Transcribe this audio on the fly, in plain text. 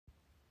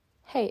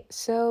Hey,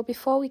 so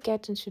before we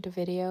get into the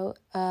video,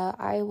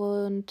 I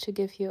want to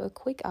give you a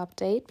quick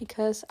update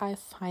because I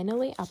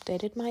finally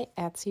updated my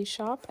Etsy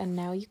shop and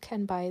now you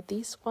can buy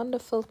these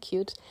wonderful,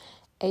 cute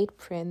 8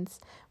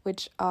 prints,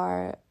 which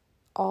are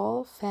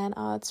all fan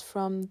arts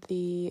from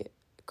the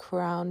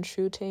crown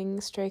shooting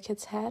Stray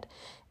Kids had.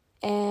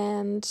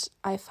 And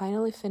I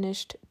finally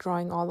finished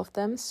drawing all of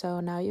them, so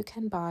now you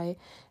can buy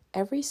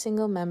every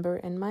single member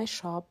in my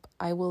shop.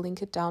 I will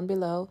link it down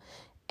below,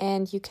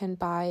 and you can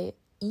buy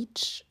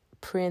each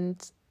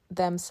print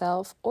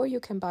themselves or you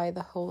can buy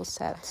the whole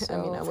set.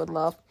 So I would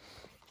love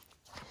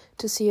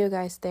to see you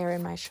guys there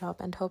in my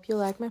shop and hope you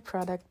like my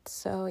product.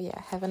 So yeah,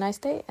 have a nice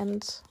day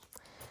and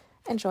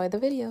enjoy the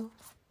video.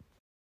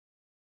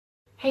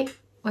 Hey,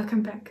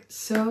 welcome back.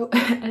 So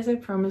as I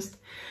promised,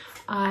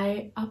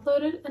 I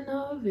uploaded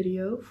another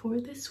video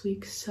for this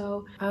week,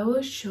 so I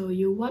will show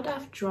you what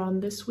I've drawn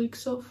this week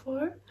so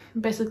far.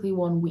 Basically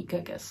 1 week,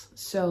 I guess.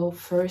 So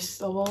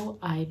first of all,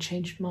 I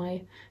changed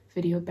my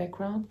video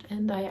background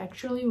and I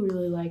actually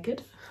really like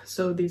it.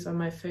 So these are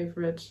my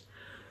favorite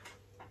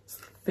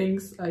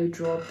things I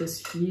draw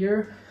this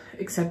year,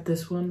 except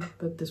this one,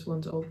 but this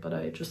one's old, but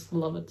I just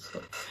love it.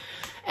 So,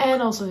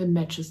 and also it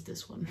matches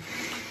this one.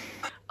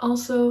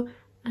 Also,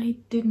 I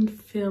didn't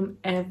film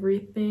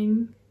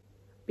everything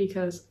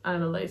because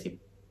I'm a lazy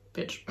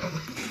bitch.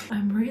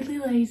 I'm really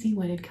lazy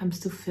when it comes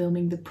to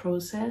filming the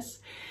process.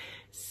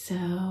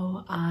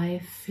 So I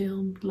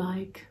filmed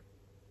like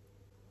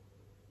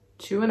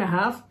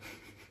 2.5.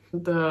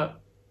 The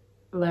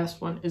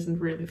last one isn't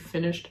really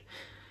finished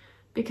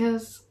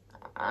because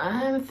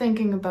I'm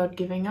thinking about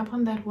giving up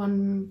on that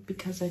one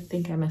because I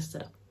think I messed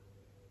it up.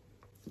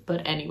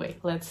 But anyway,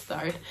 let's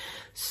start.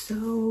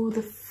 So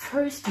the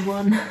first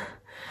one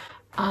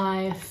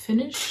I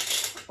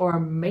finished or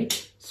made,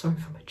 sorry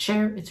for my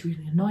chair, it's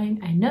really annoying,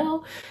 I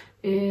know,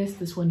 is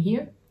this one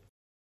here.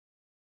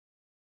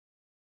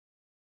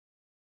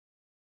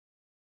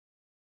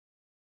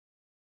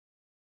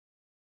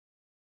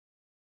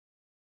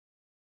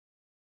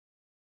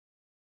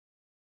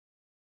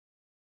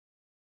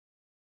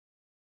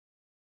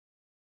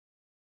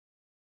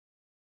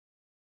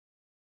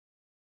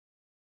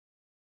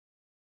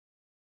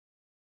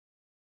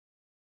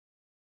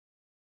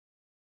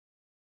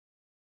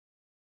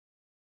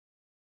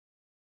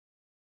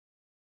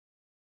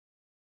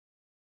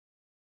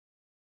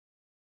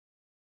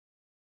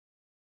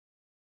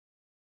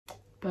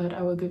 But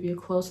I will give you a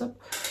close-up.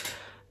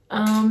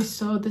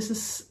 So this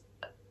is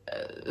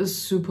a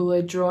super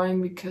late drawing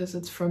because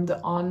it's from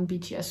the On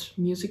BTS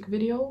music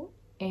video,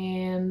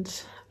 and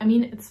I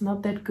mean it's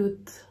not that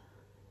good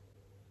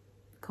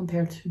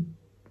compared to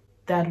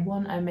that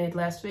one I made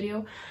last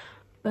video,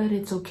 but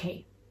it's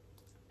okay.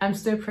 I'm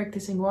still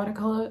practicing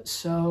watercolor,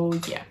 so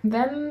yeah.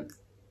 Then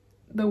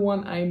the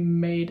one I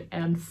made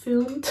and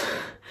filmed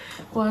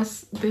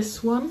was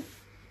this one.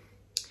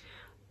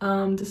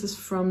 This is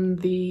from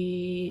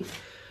the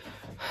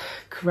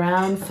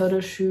Crown photo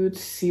shoot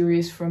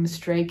series from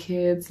Stray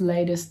Kids'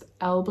 latest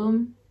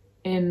album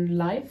in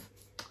life,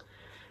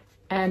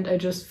 and I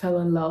just fell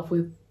in love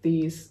with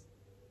these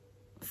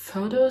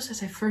photos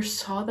as I first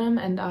saw them,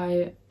 and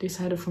I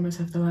decided for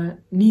myself that I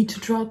need to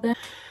draw them,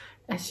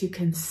 as you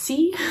can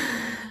see.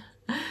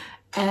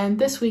 And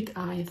this week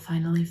I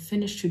finally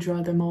finished to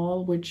draw them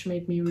all, which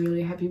made me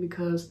really happy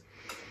because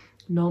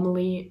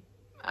normally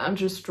I'm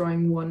just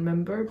drawing one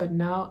member, but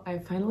now I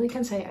finally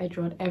can say I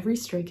drew every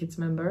Stray Kids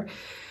member.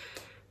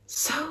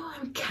 So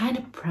I'm kind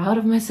of proud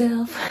of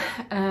myself.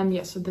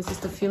 Yeah, so this is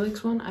the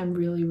Felix one. I'm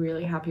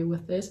really happy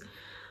with this.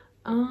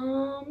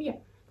 Yeah,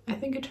 I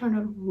think it turned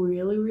out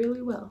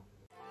really well.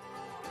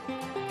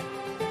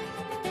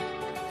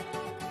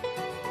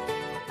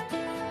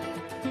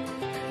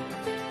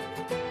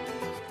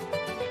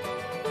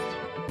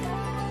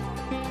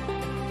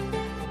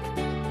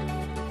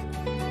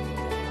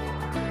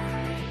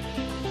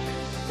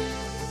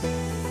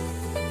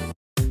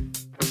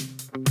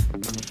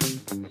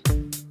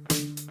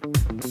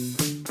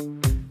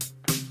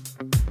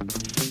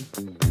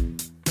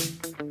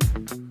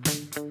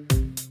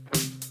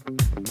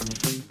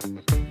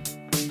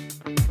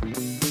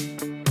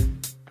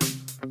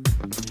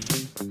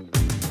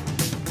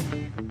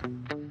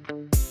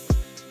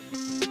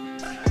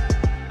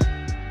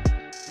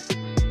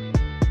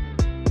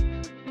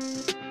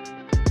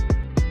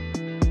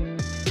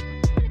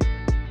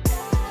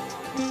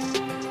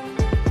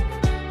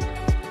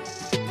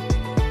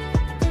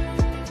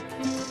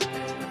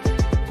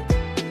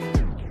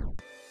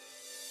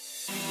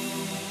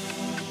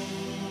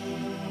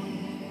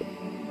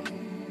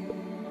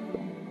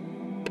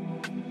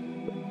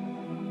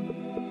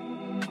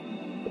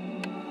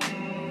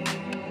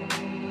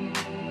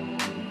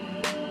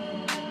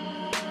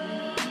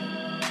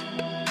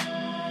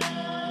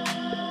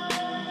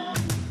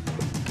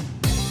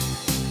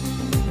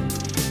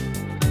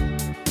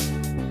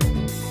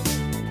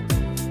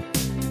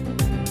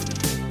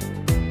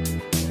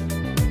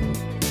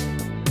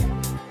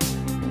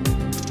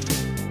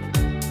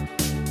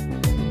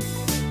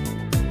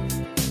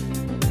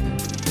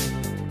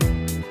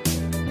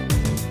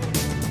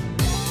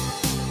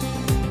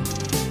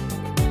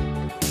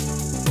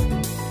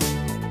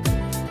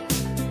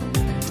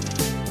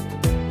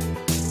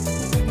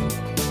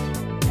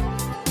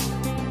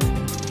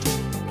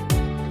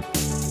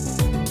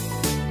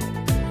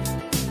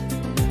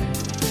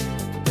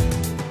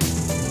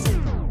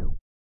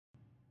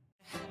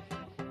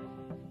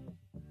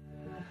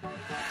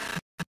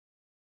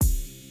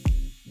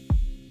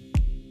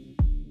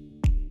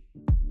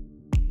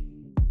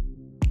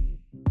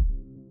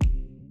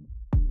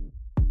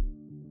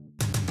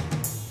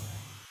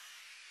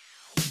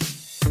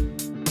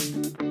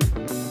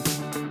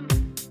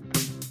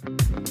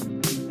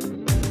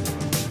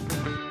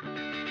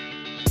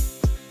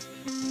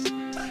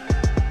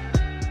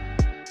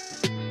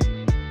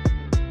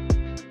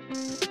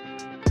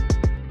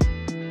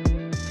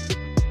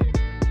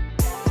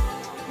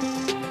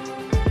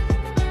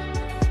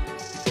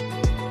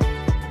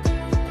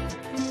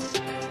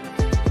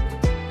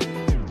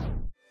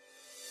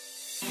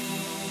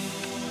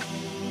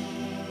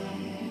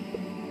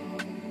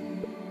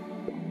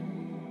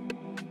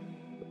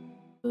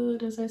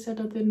 but as I said,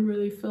 I didn't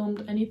really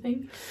film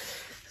anything.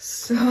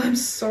 So I'm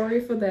sorry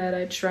for that.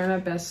 I try my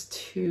best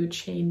to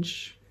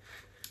change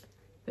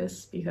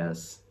this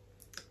because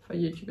for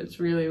YouTube it's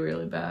really,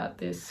 really bad,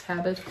 this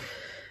habit.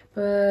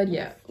 But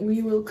yeah,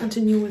 we will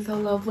continue with our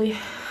lovely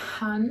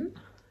Han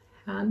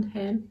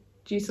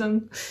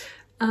Jisung.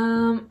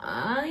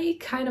 I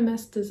kind of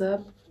messed this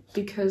up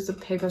because the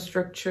paper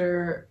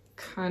structure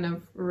kind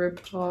of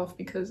ripped off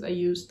because I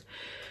used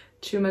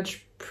too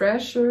much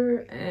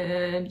pressure,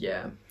 and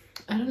yeah,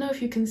 I don't know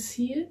if you can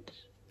see it.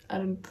 I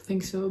don't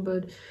think so,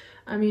 but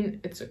I mean,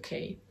 it's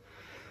okay.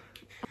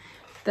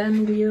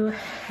 Then we'll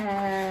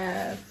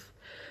have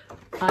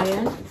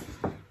Ian.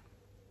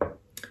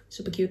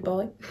 Super cute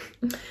boy.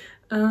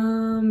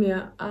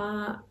 Yeah,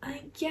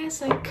 I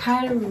guess I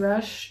kind of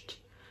rushed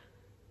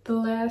the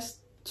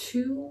last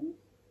two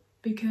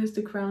because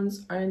the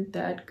crowns aren't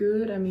that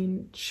good. I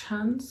mean,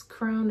 Chan's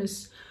crown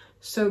is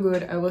so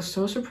good. I was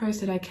so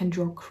surprised that I can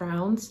draw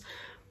crowns.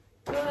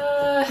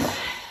 But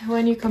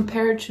when you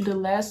compare it to the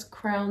last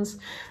crowns,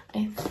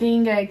 I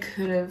think I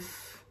could have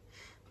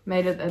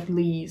made it at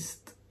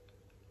least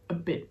a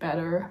bit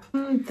better.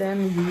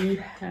 Then we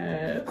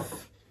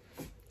have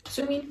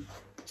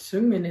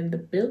Sungmin in the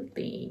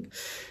building.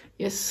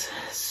 Yes,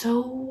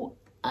 so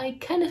I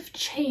kind of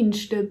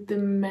changed the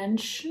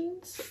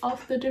dimensions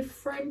of the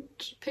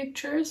different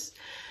pictures.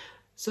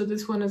 So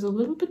this one is a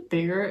little bit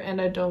bigger and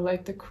I don't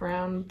like the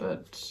crown,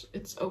 but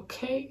it's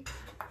okay.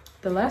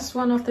 The last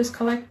one of this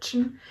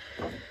collection,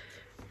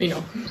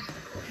 Lino,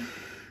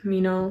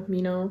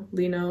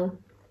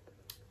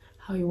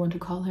 how you want to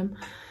call him.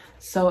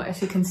 So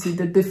as you can see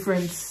the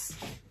difference,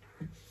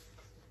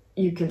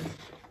 you can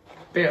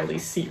barely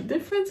see the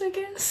difference, I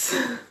guess.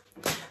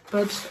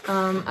 But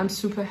I'm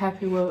super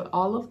happy with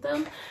all of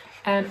them.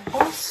 And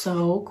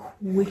also,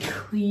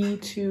 quickly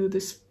to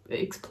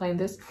explain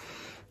this,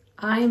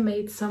 I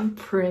made some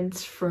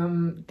prints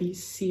from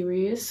this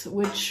series,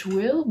 which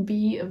will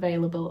be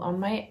available on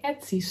my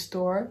Etsy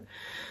store.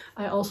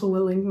 I also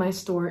will link my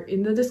store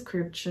in the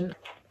description.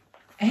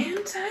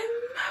 And I'm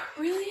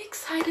really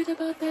excited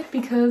about that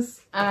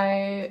because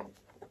I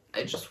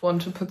just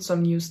want to put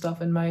some new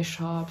stuff in my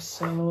shop.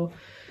 So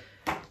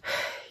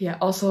yeah,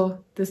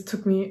 also this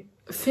took me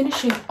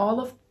finishing all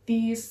of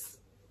these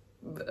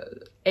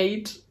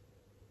eight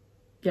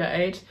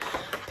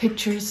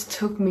pictures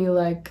took me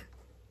like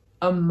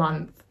a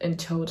month in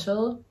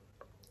total.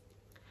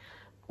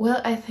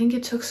 Well, I think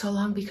it took so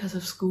long because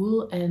of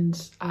school and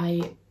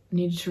I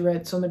needed to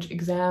write so much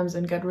exams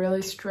and got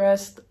really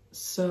stressed.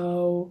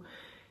 So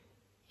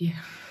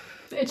yeah,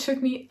 it took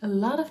me a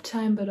lot of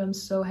time, but I'm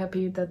so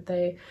happy that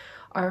they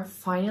are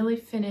finally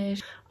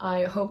finished.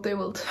 I hope they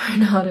will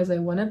turn out as I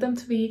wanted them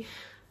to be.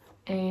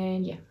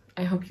 And yeah,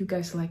 I hope you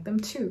guys like them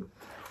too.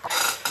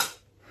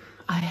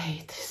 I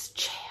hate this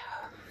chair.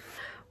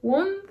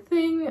 One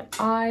thing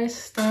I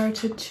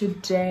started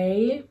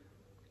today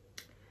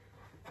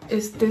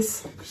is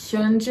this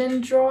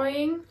Hyunjin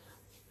drawing.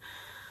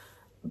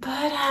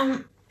 But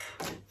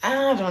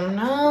I don't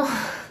know.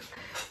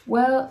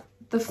 Well,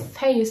 the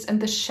face and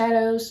the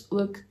shadows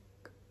look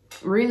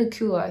really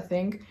cool, I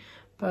think.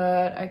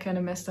 But I kind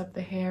of messed up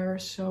the hair,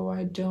 so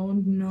I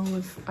don't know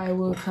if I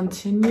will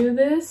continue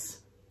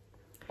this.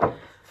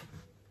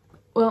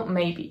 Well,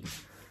 maybe.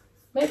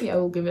 Maybe I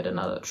will give it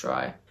another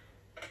try.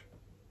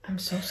 I'm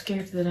so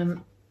scared that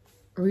I'm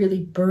really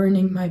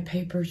burning my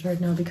papers right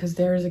now because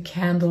there is a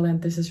candle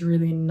and this is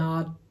really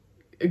not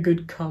a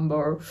good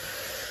combo.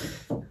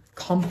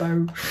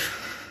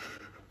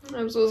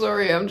 I'm so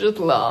sorry, I'm just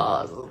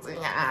lost.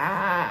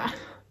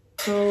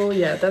 So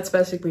yeah, that's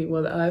basically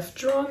what I've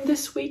drawn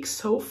this week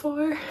so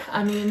far.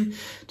 I mean,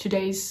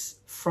 today's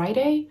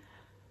Friday.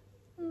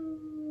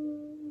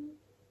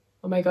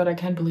 Oh my god, I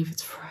can't believe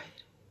it's Friday.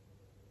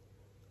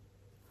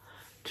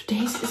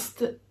 Today's is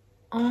the...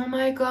 Oh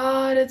my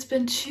god, it's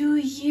been 2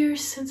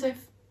 years since I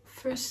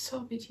first saw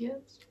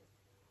BTS.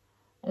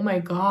 Oh my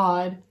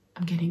god,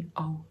 I'm getting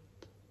old.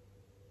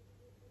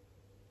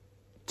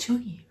 2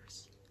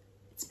 years.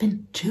 It's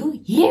been 2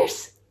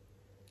 years?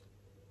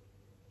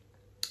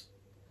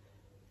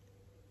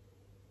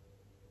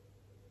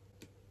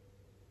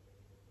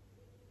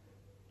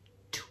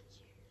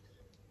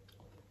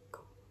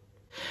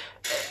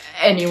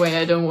 Anyway,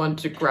 I don't want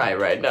to cry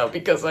right now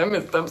because I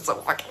miss them so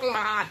fucking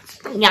much.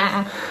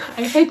 Yeah,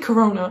 I hate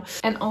Corona.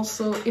 And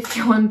also, if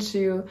you want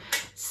to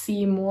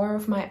see more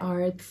of my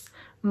arts,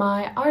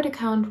 my art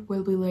account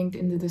will be linked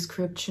in the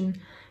description.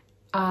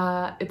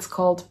 It's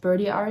called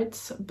Birdie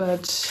Arts,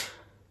 but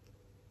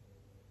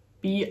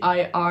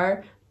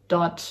BIR.DYARTS.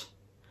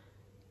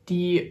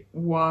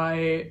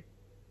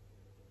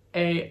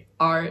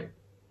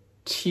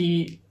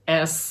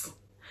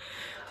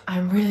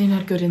 I'm really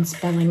not good in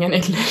spelling in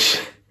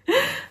English.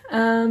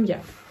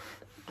 Yeah,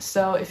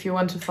 so if you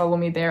want to follow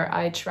me there,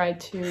 I try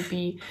to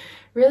be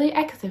really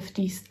active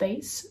these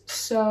days,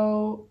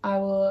 so I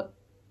will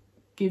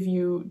give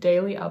you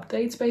daily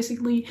updates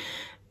basically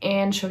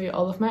and show you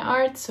all of my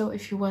art. So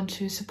if you want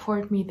to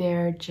support me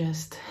there,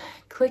 just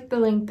click the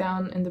link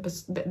down in the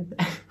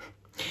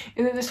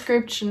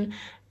description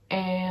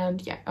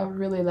And yeah, I would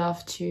really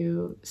love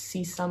to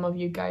see some of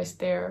you guys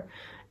there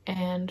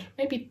and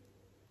maybe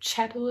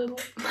chat a little.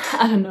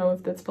 I don't know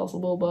if that's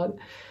possible, but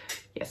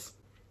yes.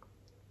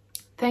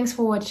 Thanks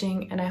for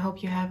watching, and I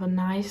hope you have a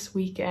nice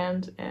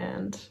weekend,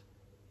 and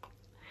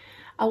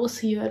I will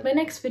see you at my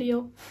next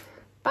video.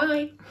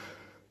 Bye!